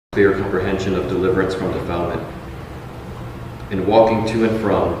clear comprehension of deliverance from defilement. In walking to and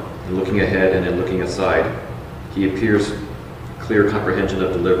from, and looking ahead and in looking aside, he appears clear comprehension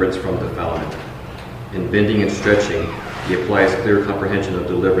of deliverance from defilement. In bending and stretching, he applies clear comprehension of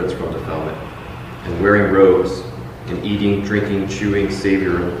deliverance from defilement. In wearing robes, in eating, drinking, chewing,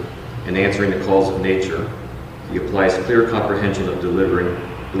 savoring, and answering the calls of nature, he applies clear comprehension of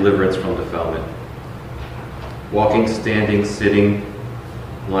deliverance from defilement. Walking, standing, sitting,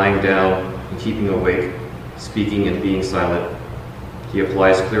 lying down, and keeping awake, speaking and being silent, he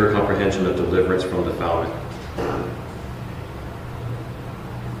applies clear comprehension of deliverance from defilement.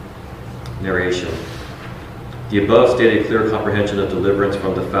 Narration. The above stated clear comprehension of deliverance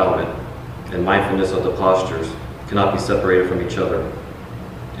from defilement and mindfulness of the postures cannot be separated from each other.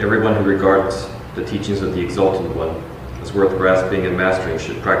 Everyone who regards the teachings of the Exalted One as worth grasping and mastering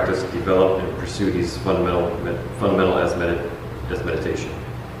should practice, develop, and pursue these fundamental as meditation.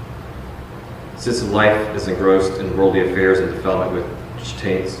 Since life is engrossed in worldly affairs and defilement which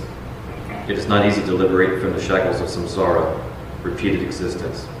taints, it is not easy to liberate from the shackles of samsara, repeated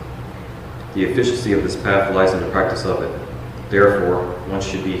existence. The efficiency of this path lies in the practice of it. Therefore, one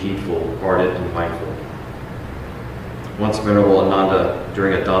should be heedful, ardent, and mindful. Once Venerable Ananda,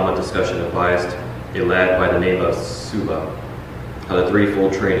 during a Dhamma discussion, advised a lad by the name of Suba how the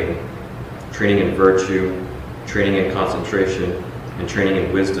threefold training in virtue, training in concentration, and training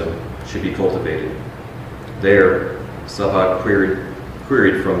in wisdom should be cultivated. There, Sabha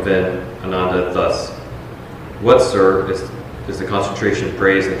queried from Ven Ananda thus, "What, sir, is the concentration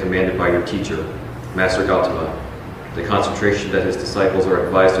praised and commanded by your teacher, Master Gautama, the concentration that his disciples are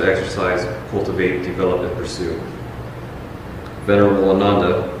advised to exercise, cultivate, develop, and pursue?" Venerable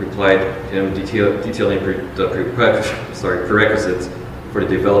Ananda replied him detailing the prerequisites for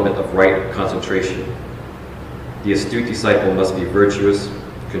the development of right concentration. The astute disciple must be virtuous,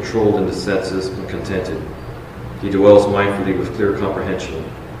 controlled in the senses, and contented. He dwells mindfully with clear comprehension.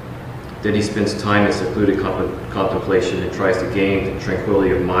 Then he spends time in secluded contemplation and tries to gain the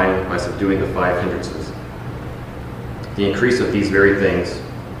tranquility of mind by subduing the 5 hindrances. The increase of these very things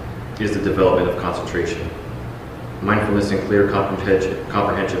is the development of concentration. Mindfulness and clear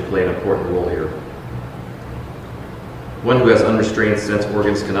comprehension play an important role here. One who has unrestrained sense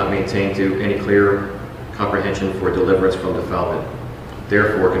organs cannot maintain to any clear comprehension for deliverance from defilement.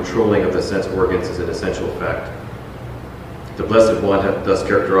 Therefore, controlling of the sense organs is an essential fact. The Blessed One hath thus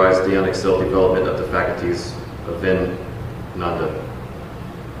characterized the unexcelled development of the faculties of Ven Nanda.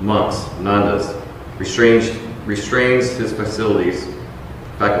 Monks, Nandas, restrains his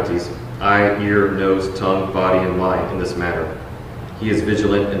faculties, eye, ear, nose, tongue, body, and mind in this manner. He is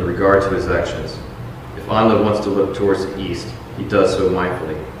vigilant in regard to his actions. If Ananda wants to look towards the east, he does so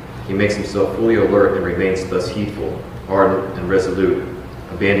mindfully. He makes himself fully alert and remains thus heedful, ardent, and resolute,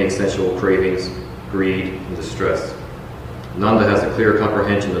 abandoning sensual cravings, greed, and distress. Nanda has a clear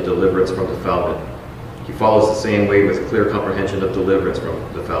comprehension of deliverance from defilement. He follows the same way with clear comprehension of deliverance from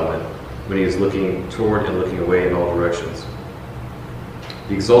defilement when he is looking toward and looking away in all directions.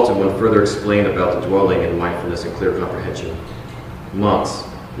 The Exalted One further explained about the dwelling in mindfulness and clear comprehension. Monks,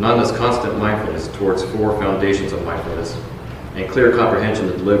 Nanda's constant mindfulness towards 4 foundations of mindfulness and clear comprehension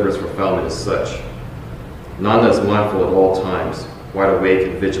of deliverance from defilement is such. Nanda is mindful at all times, wide awake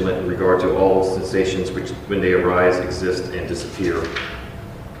and vigilant in regard to all sensations which, when they arise, exist and disappear.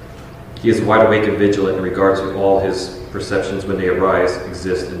 He is wide awake and vigilant in regard to all his perceptions when they arise,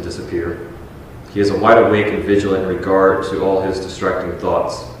 exist, and disappear. He is wide awake and vigilant in regard to all his distracting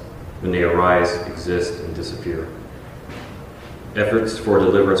thoughts when they arise, exist, and disappear. Efforts for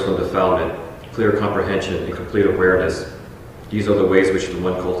deliverance from defilement, clear comprehension, and complete awareness, these are the ways which the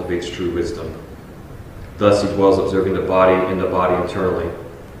one cultivates true wisdom. Thus he dwells observing the body in the body internally,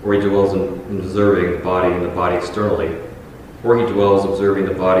 or he dwells in observing the body in the body externally, or he dwells observing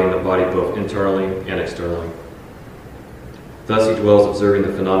the body in the body both internally and externally. Thus he dwells observing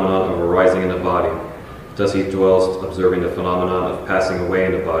the phenomenon of arising in the body. Thus he dwells observing the phenomenon of passing away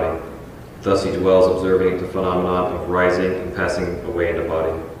in the body. Thus he dwells observing the phenomenon of rising and passing away in the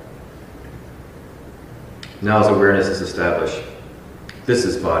body. Now his awareness is established. This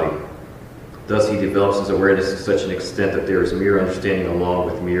is body. Thus he develops his awareness to such an extent that there is mere understanding along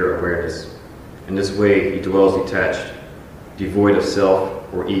with mere awareness. In this way he dwells detached, devoid of self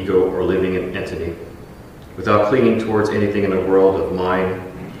or ego or living entity, without clinging towards anything in the world of mind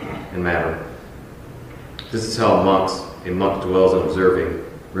and matter. This is how a monk dwells on observing,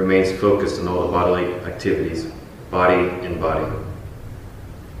 remains focused on all the bodily activities, body and body.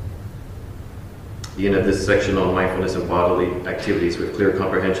 The end of this section on mindfulness and bodily activities with clear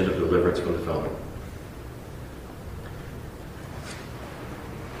comprehension of deliverance from defilement.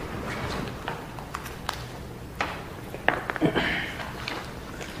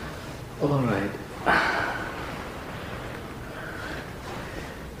 All right.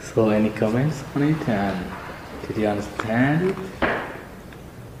 So, any comments on it? And did you understand it?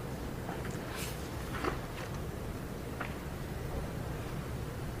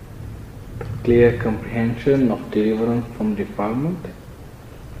 Clear comprehension of deliverance from defilement.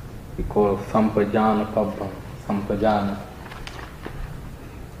 We call sampajana pabbam. Sampajana.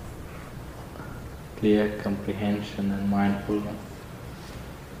 Clear comprehension and mindfulness.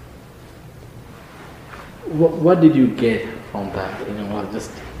 What did you get from that?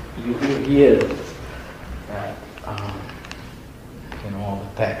 Just you hear that, the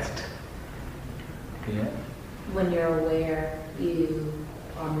text. Yeah. When you're aware, you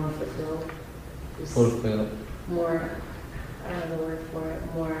are more fulfilled. Fulfilled. More. I don't know the word for it.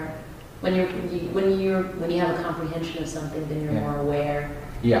 More. When you have a comprehension of something, then you're more aware.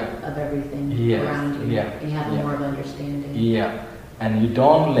 Yeah. Of everything Yes. around you. Yeah. And you have more of understanding. Yeah. And you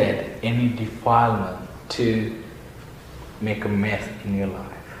don't let any defilement to make a mess in your life.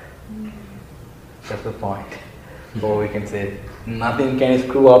 That's the point. Or we can say nothing can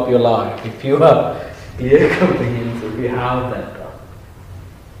screw up your life if you are clear comprehension, if you have that.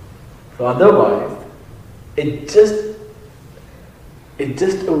 So otherwise, it's just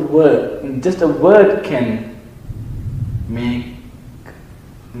a word. Just a word can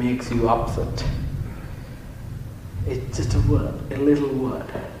makes you upset. It's just a word, a little word.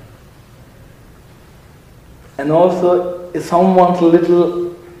 And also, someone's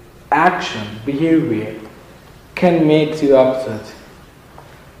little action, behavior, can make you upset.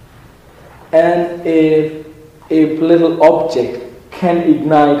 And a little object can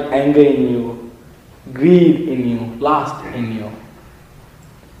ignite anger in you, greed in you, lust in you.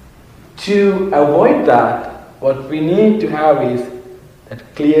 To avoid that, what we need to have is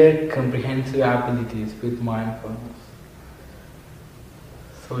that clear, comprehensive abilities with mindfulness.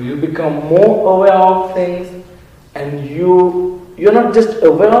 So you become more aware of things, and you're not just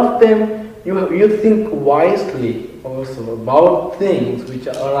aware of them, you think wisely also about things which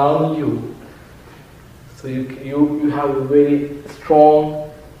are around you. So you have a very strong,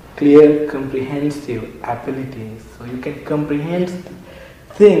 clear, comprehensive abilities. So you can comprehend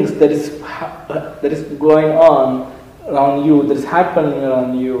things that is going on around you, that is happening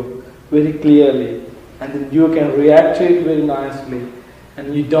around you very clearly, and then you can react to it very nicely,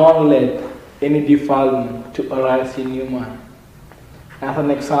 and you don't let any defilement to arise in your mind. As an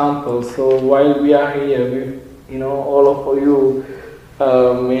example, so while we are here, all of you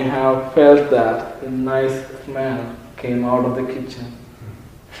may have felt that a nice smell came out of the kitchen,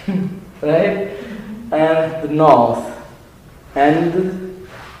 right? And the nose, and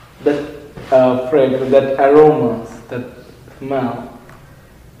that fragrance, that aromas, that smell,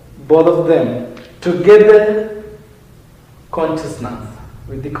 both of them together,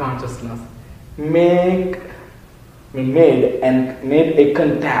 with the consciousness, made a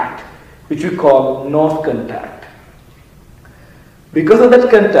contact, which we call nose contact. Because of that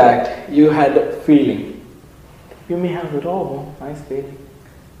contact, you had a feeling. You may have it all, nice feeling.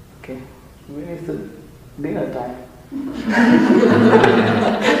 Okay, when is the dinner time?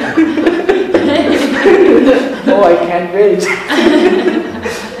 Oh, I can't wait.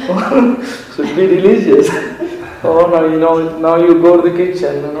 Should be delicious. Oh no, now you go to the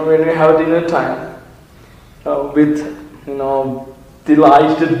kitchen, when we have dinner time, with,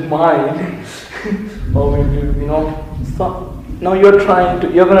 delighted mind. Or maybe, so now you're gonna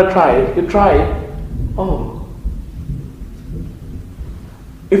try it. You try it. Oh.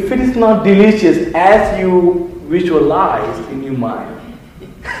 If it is not delicious as you visualize in your mind,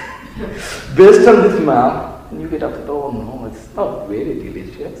 based on the smell, you get up and oh no, it's not very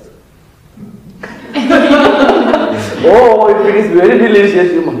delicious. Oh, if it is very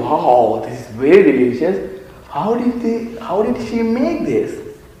delicious, you go, wow, this is very delicious. How did she make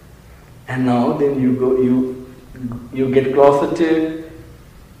this? And now then you get closer to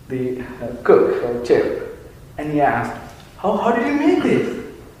the cook or chef, and you ask, how did you make this?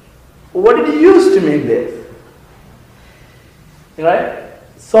 What did you use to make this? Right?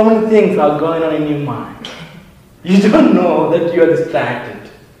 So many things are going on in your mind. You don't know that you are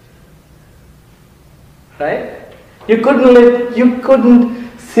distracted. Right? You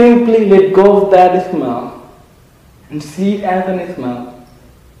couldn't simply let go of that smell and see as an smell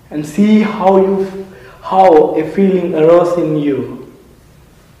and see how a feeling arose in you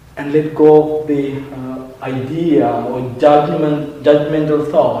and let go of the idea or judgmental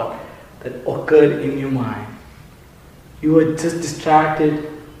thought that occurred in your mind. You were just distracted,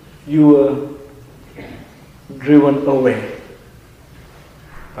 you were driven away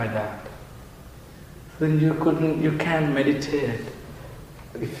by that. then you can't meditate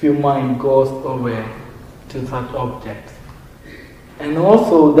if your mind goes away to such objects. And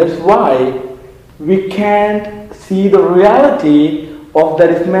also that's why we can't see the reality of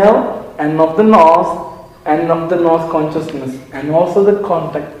the smell and of the nose and of the nose consciousness and also the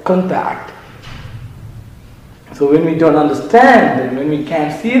contact. So when we don't understand them, when we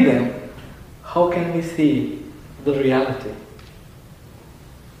can't see them, how can we see the reality?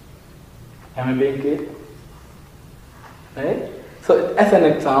 Am I being clear? Right? So as an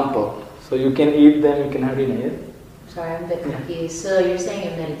example, so you can eat them, you can have dinner, yes? Sorry, I'm a bit confused. So you're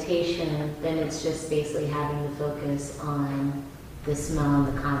saying in meditation, then it's just basically having the focus on the smell and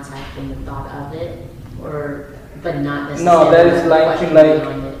the contact and the thought of it, but not necessarily. No, that is like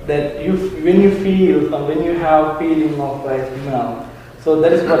behind it. that when you feel or when you have feeling of like smell. So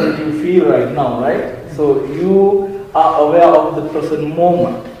that is what you feel right now, right? So you are aware of the present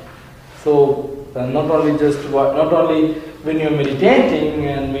moment. So not only when you're meditating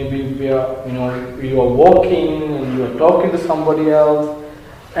and maybe you are walking and you are talking to somebody else,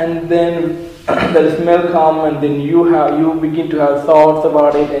 and then the smell comes and then you begin to have thoughts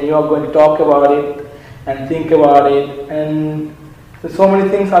about it and you are going to talk about it and think about it, and so many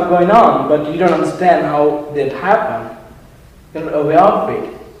things are going on, but you don't understand how that happened. You're aware of it,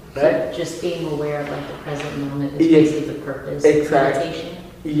 right? So just being aware of like the present moment is basically the purpose of meditation?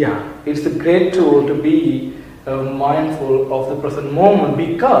 Yeah, it's a great tool to be mindful of the present moment,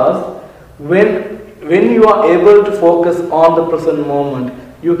 because when you are able to focus on the present moment,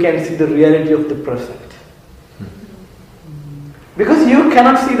 you can see the reality of the present. Because you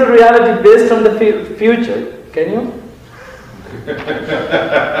cannot see the reality based on the future, can you?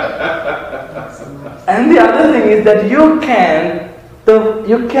 And the other thing is that you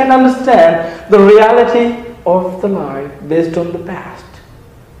can understand the reality of the life based on the past.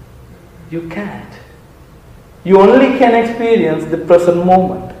 You can't. You only can experience the present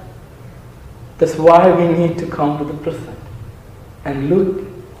moment. That's why we need to come to the present and look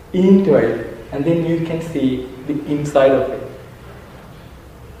into it, and then you can see the inside of it.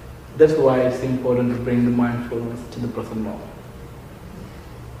 That's why it's important to bring the mindfulness to the present moment.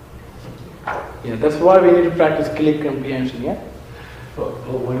 Yeah, that's why we need to practice clear comprehension, yeah? But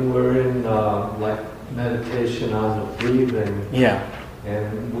when we're in like meditation on the breathing, yeah,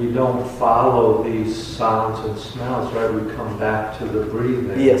 and we don't follow these sounds and smells, right? We come back to the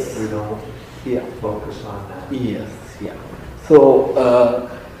breathing. Yes. We don't focus on that. Yes, yeah. So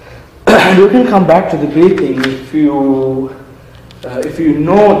you can come back to the breathing if you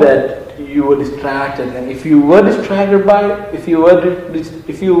know that you were distracted, and if you were distracted by it, if you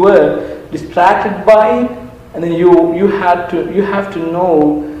were distracted by it, and then you have to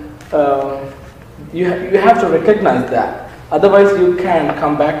know, you have to recognize that. Otherwise, you can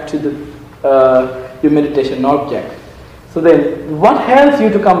come back to the your meditation object. So then, what helps you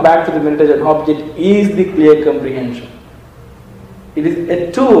to come back to the meditation object is the clear comprehension. It is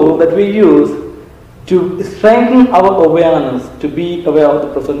a tool that we use to strengthen our awareness, to be aware of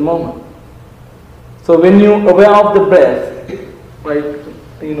the present moment. So when you're aware of the breath, right,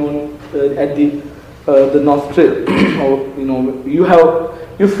 at the nostril, or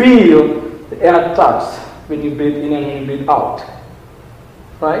you feel the air touch when you breathe in and when you breathe out,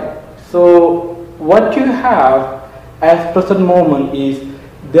 right? So what you have as present moment is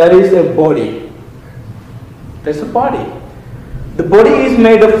there is a body. There's a body. The body is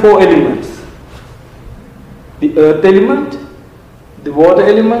made of 4 elements: the earth element, the water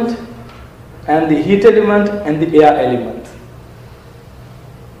element, and the heat element, and the air element.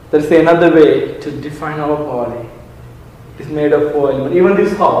 That's another way to define our body. It's made of 4 elements. Even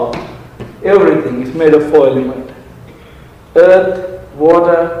this house, everything is made of 4 elements. Earth,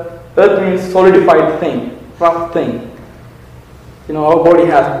 water. Earth means solidified thing, rough thing. Our body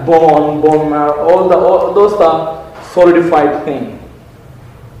has bone marrow. All those are solidified thing.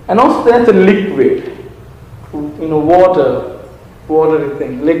 And also there's a liquid. Watery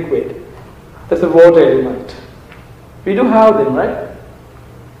thing, liquid. That's a water element. We do have them, right?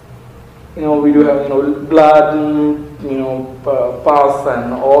 We do have, blood, pus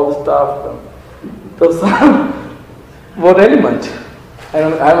and all the stuff. Those are water element.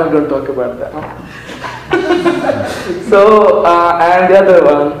 I'm not going to talk about that. So, and the other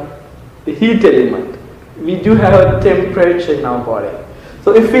one, the heat element. We do have a temperature in our body.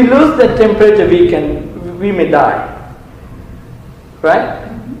 So if we lose that temperature, we may die. Right?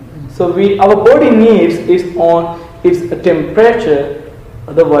 So our body needs its temperature,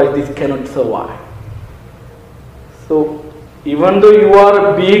 otherwise this cannot survive. So even though you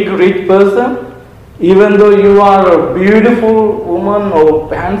are a big rich person, even though you are a beautiful woman or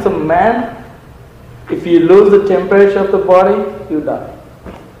handsome man, If you lose the temperature of the body, you die.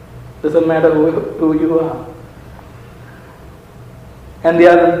 Doesn't matter who you are. And the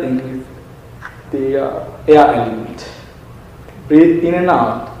other thing is the air element. Breathe in and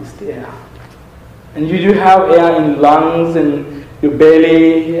out is the air. And you do have air in lungs and your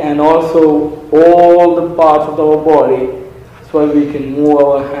belly and also all the parts of our body. That's why we can move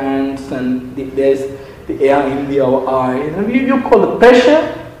our hands and there's the air in our eyes. And you call the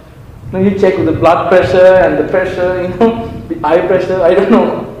pressure. When you check with the blood pressure and the pressure, the eye pressure, I don't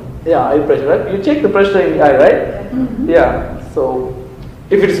know. Yeah, eye pressure, right? You check the pressure in the eye, right? Mm-hmm. Yeah. So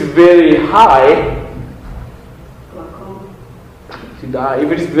if it's very high, you die.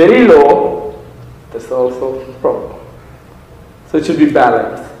 If it is very low, that's also a problem. So it should be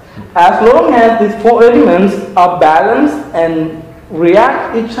balanced. As long as these four elements are balanced and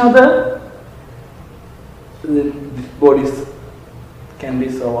react each other, then this body can be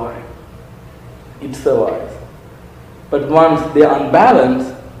survived. It survives. But once they are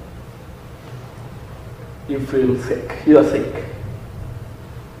unbalanced, you feel sick. You are sick.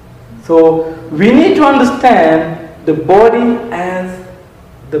 So we need to understand the body as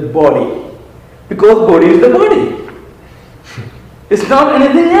the body. Because body is the body. It's not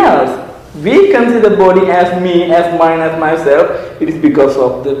anything else. We consider body as me, as mine, as myself. It is because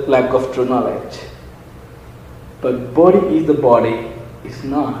of the lack of true knowledge. But body is the body. It's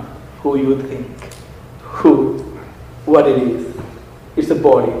not who you think. What it is. It's a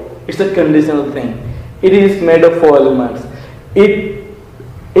body. It's a conditional thing. It is made of four elements. It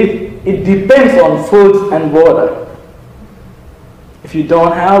depends on food and water. If you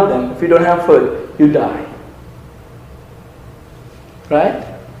don't have them, if you don't have food, you die. Right?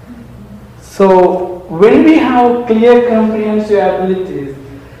 So when we have clear comprehensive abilities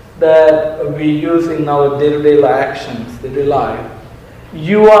that we use in our day-to-day actions, daily life,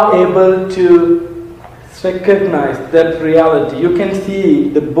 you are able to recognize that reality. You can see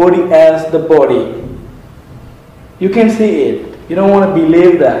the body as the body. You can see it. You don't want to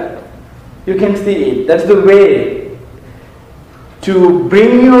believe that. You can see it. That's the way to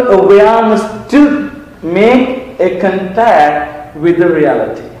bring your awareness to make a contact with the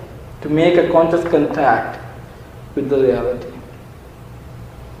reality. To make a conscious contact with the reality.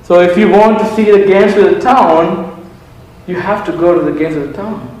 So if you want to see the games of the town, you have to go to the games of the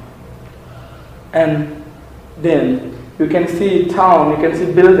town. And then you can see town, you can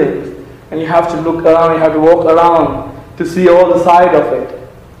see buildings, and you have to look around, you have to walk around to see all the side of it.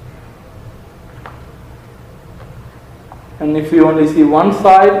 And if you only see one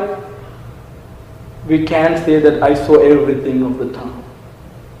side, we can't say that I saw everything of the town.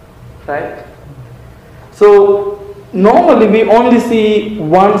 Right? So normally we only see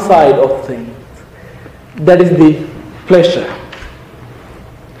one side of things. That is the pleasure.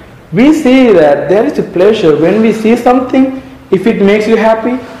 We see that there is a pleasure when we see something. If it makes you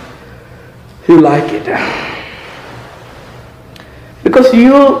happy, you like it. Because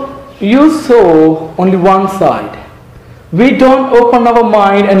you saw only one side. We don't open our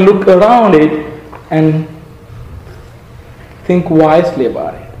mind and look around it and think wisely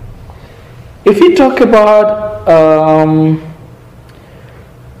about it. If you talk about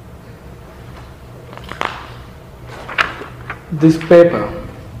this paper,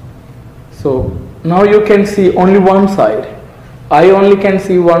 so now you can see only one side. I only can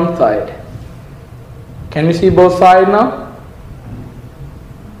see one side. Can you see both sides now?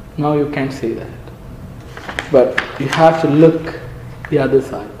 Now you can see that. But you have to look the other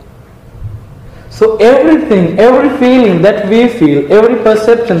side. So everything, every feeling that we feel, every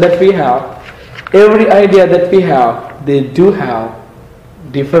perception that we have, every idea that we have, they do have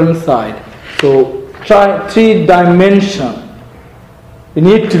different side. So try 3 dimension. We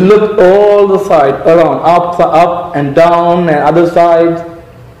need to look all the sides around, up and down and other sides,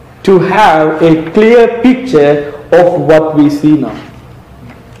 to have a clear picture of what we see now.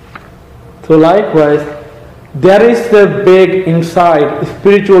 So likewise, there is a big inside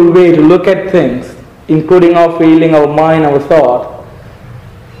spiritual way to look at things, including our feeling, our mind, our thought,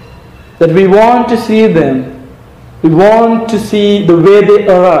 that we want to see them. We want to see the way they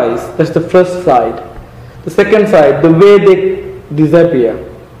arise. That's the first side. The second side, the way they disappear.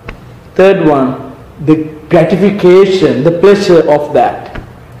 Third one, the gratification, the pleasure of that.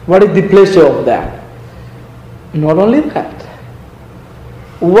 What is the pleasure of that? Not only that.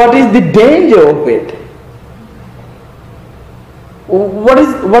 What is the danger of it?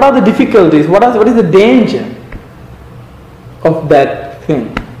 What are the difficulties? What is the danger of that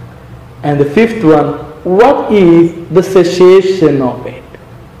thing? And the fifth one, what is the cessation of it?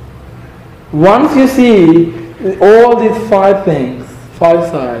 Once you see all these 5 things,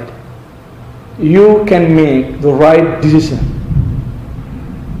 5 sides, you can make the right decision.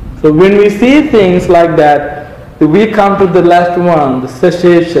 So when we see things like that, we come to the last one, the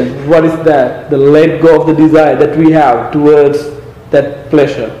cessation. What is that? The let go of the desire that we have towards that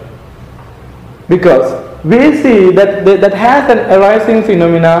pleasure. Because we see that has an arising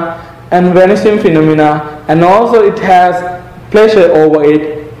phenomena and vanishing phenomena, and also it has pleasure over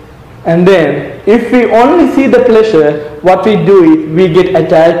it. And then if we only see the pleasure, what we do is we get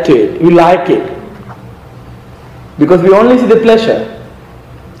attached to it, we like it. Because we only see the pleasure.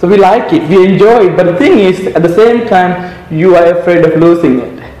 So we like it, we enjoy it, but the thing is, at the same time, you are afraid of losing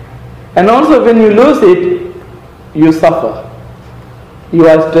it. And also when you lose it, you suffer. You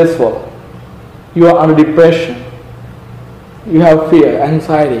are stressful. You are under depression. You have fear,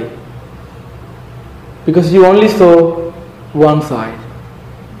 anxiety. Because you only saw one side.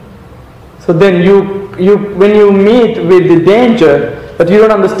 So then when you meet with the danger, but you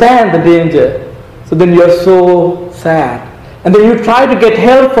don't understand the danger, so then you are so sad. And then you try to get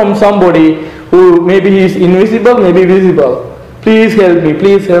help from somebody who maybe is invisible, maybe visible. Please help me,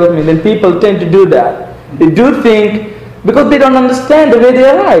 please help me. Then people tend to do that. They do think, because they don't understand the way they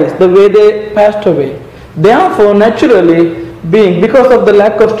arise, the way they passed away. Therefore, naturally, because of the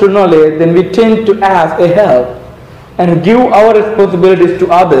lack of true knowledge, then we tend to ask a help and give our responsibilities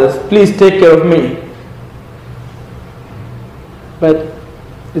to others. Please take care of me. But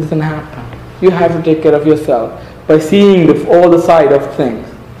it doesn't happen. You have to take care of yourself by seeing all the side of things.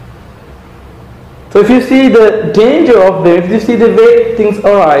 So if you see the danger of them, if you see the way things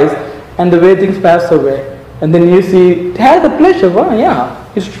arise and the way things pass away, and then you see it has a pleasure, well,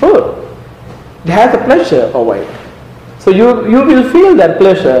 yeah, it's true. It has a pleasure over it. So you will feel that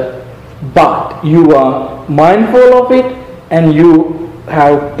pleasure, but you are mindful of it and you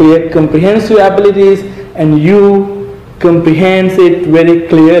have clear comprehensive abilities and you comprehend it very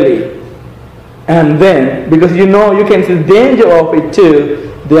clearly. And then, because you know you can see the danger of it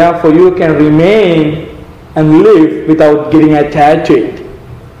too, therefore you can remain and live without getting attached to it.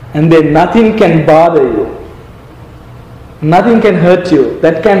 And then nothing can bother you. Nothing can hurt you.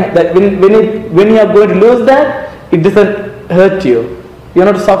 When you are going to lose that, it doesn't hurt you. You're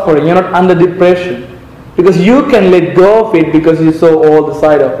not suffering, you're not under depression. Because you can let go of it because you saw all the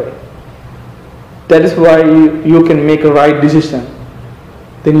side of it. That is why you can make a right decision.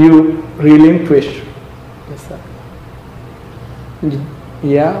 Then you relinquish. Yes, sir.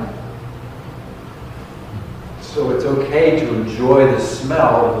 Yeah? So it's okay to enjoy the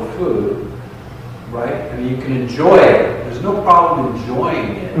smell of the food, right? I mean, you can enjoy it. There's no problem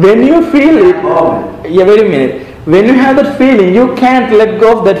enjoying it. When you feel it, Moment. yeah, wait a minute. When you have that feeling, you can't let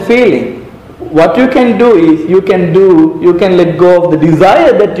go of that feeling. What you can do is, you can let go of the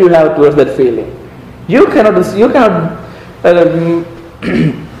desire that you have towards that feeling. You cannot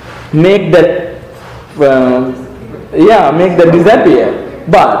make that, make that disappear.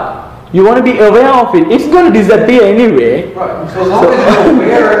 But you want to be aware of it. It's going to disappear anyway. Right. So as long as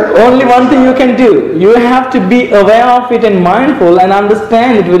you're aware. Only one thing you can do. You have to be aware of it and mindful and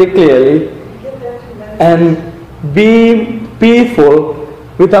understand it very clearly. And be peaceful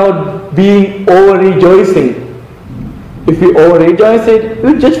without being over-rejoicing. If you over-rejoice it,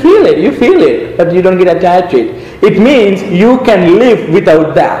 you just feel it. You feel it, but you don't get attached to it. It means you can live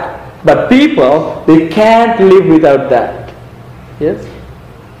without that. But people, they can't live without that. Yes?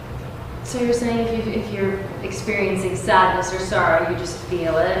 So you're saying if you're experiencing sadness or sorrow, you just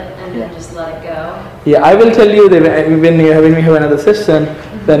feel it and then just let it go? Yeah, I will tell you that when we have another session,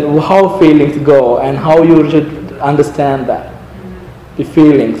 then how feelings go and how you should understand that. The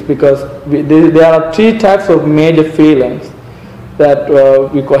feelings, because there are three types of major feelings that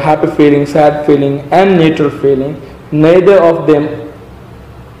we call happy feeling, sad feeling and neutral feeling. Neither of them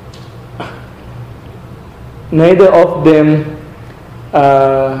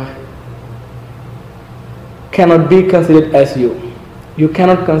cannot be considered as you. You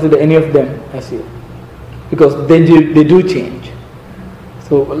cannot consider any of them as you, because they do change.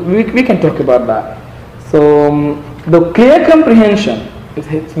 So we can talk about that. So the clear comprehension is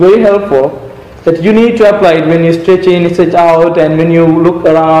very helpful, that you need to apply it when you stretch in, stretch out, and when you look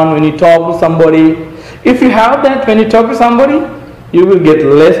around, when you talk to somebody. If you have that when you talk to somebody, you will get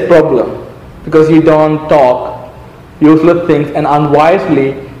less problem, because you don't talk useless things and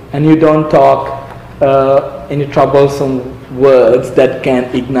unwisely, and you don't talk any troublesome words that can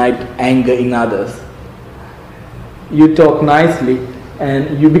ignite anger in others. You talk nicely,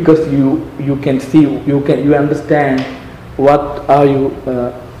 and because you can see, you understand what are you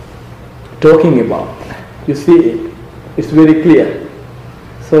talking about. You see it. It's very clear.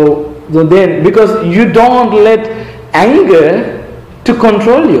 So then, because you don't let anger to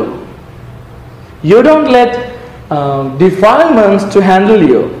control you. You don't let defilements to handle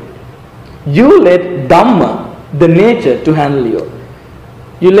you. You let Dhamma, the nature, to handle you.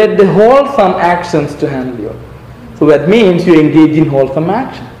 You let the wholesome actions to handle you. So that means you engage in wholesome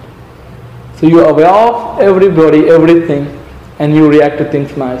action. So you are aware of everybody, everything, and you react to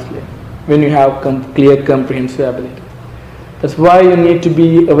things nicely when you have clear comprehensive ability. That's why you need to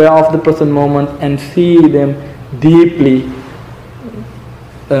be aware of the present moment and see them deeply.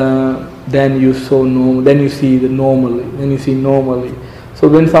 Then you see normally. So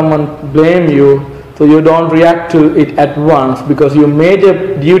when someone blame you, so you don't react to it at once, because your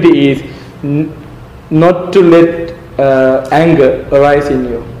major duty is not to let anger arise in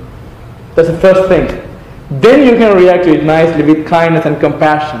you. That's the first thing. Then you can react to it nicely with kindness and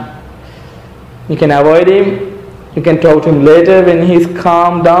compassion. You can avoid him. You can talk to him later when he's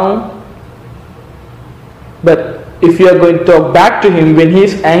calmed down. But if you are going to talk back to him when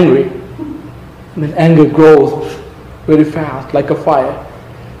he's angry, then anger grows very fast, like a fire.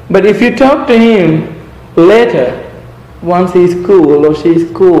 But if you talk to him later, once he's cool or she's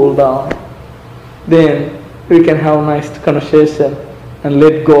cooled down, then we can have a nice conversation and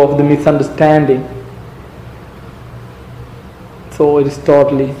let go of the misunderstanding. So it is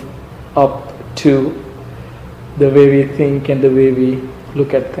totally up to the way we think and the way we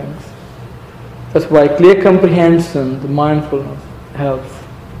look at things. That's why clear comprehension, the mindfulness, helps.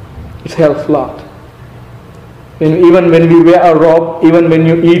 It helps a lot. Even when we wear a robe, even when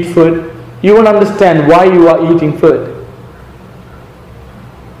you eat food, you won't understand why you are eating food.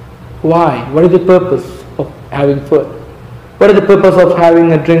 Why? What is the purpose of having food? What is the purpose of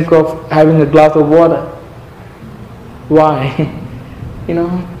having a glass of water? Why?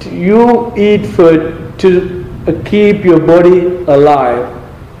 You eat food to keep your body alive.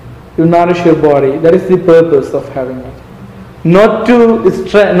 You nourish your body. That is the purpose of having it. Not to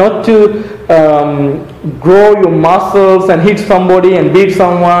grow your muscles and hit somebody and beat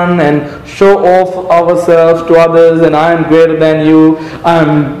someone and show off ourselves to others, and I am greater than you, I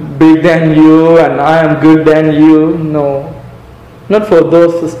am big than you, and I am good than you. No, not for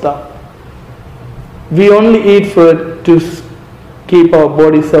those stuff. We only eat food to keep our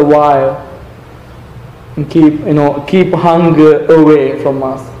body survive and keep hunger away from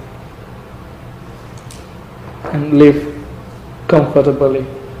us and live comfortably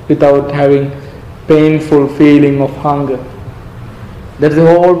without having painful feeling of hunger. That's the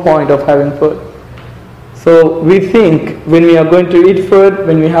whole point of having food. So we think when we are going to eat food,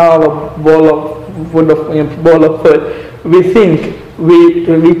 when we have a bowl of food, we think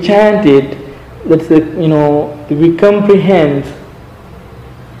we chant it. That's it. We comprehend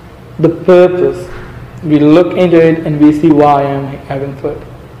the purpose. We look into it and we see why I am having food.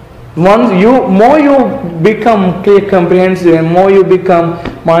 More you become clear, comprehensive, and more you become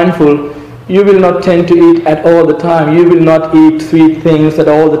mindful, you will not tend to eat at all the time. You will not eat sweet things at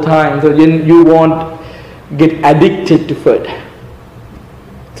all the time. So you won't get addicted to food.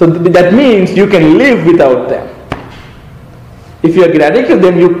 So that means you can live without them. If you get addicted to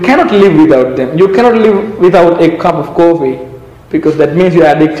them, you cannot live without them. You cannot live without a cup of coffee, because that means you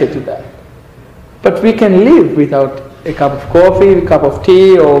are addicted to that. But we can live without a cup of coffee, a cup of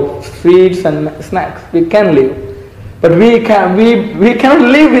tea, or sweets and snacks. We can live. But we cannot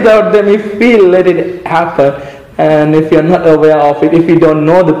live without them if we let it happen, and if you are not aware of it, if you don't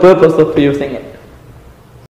know the purpose of using it.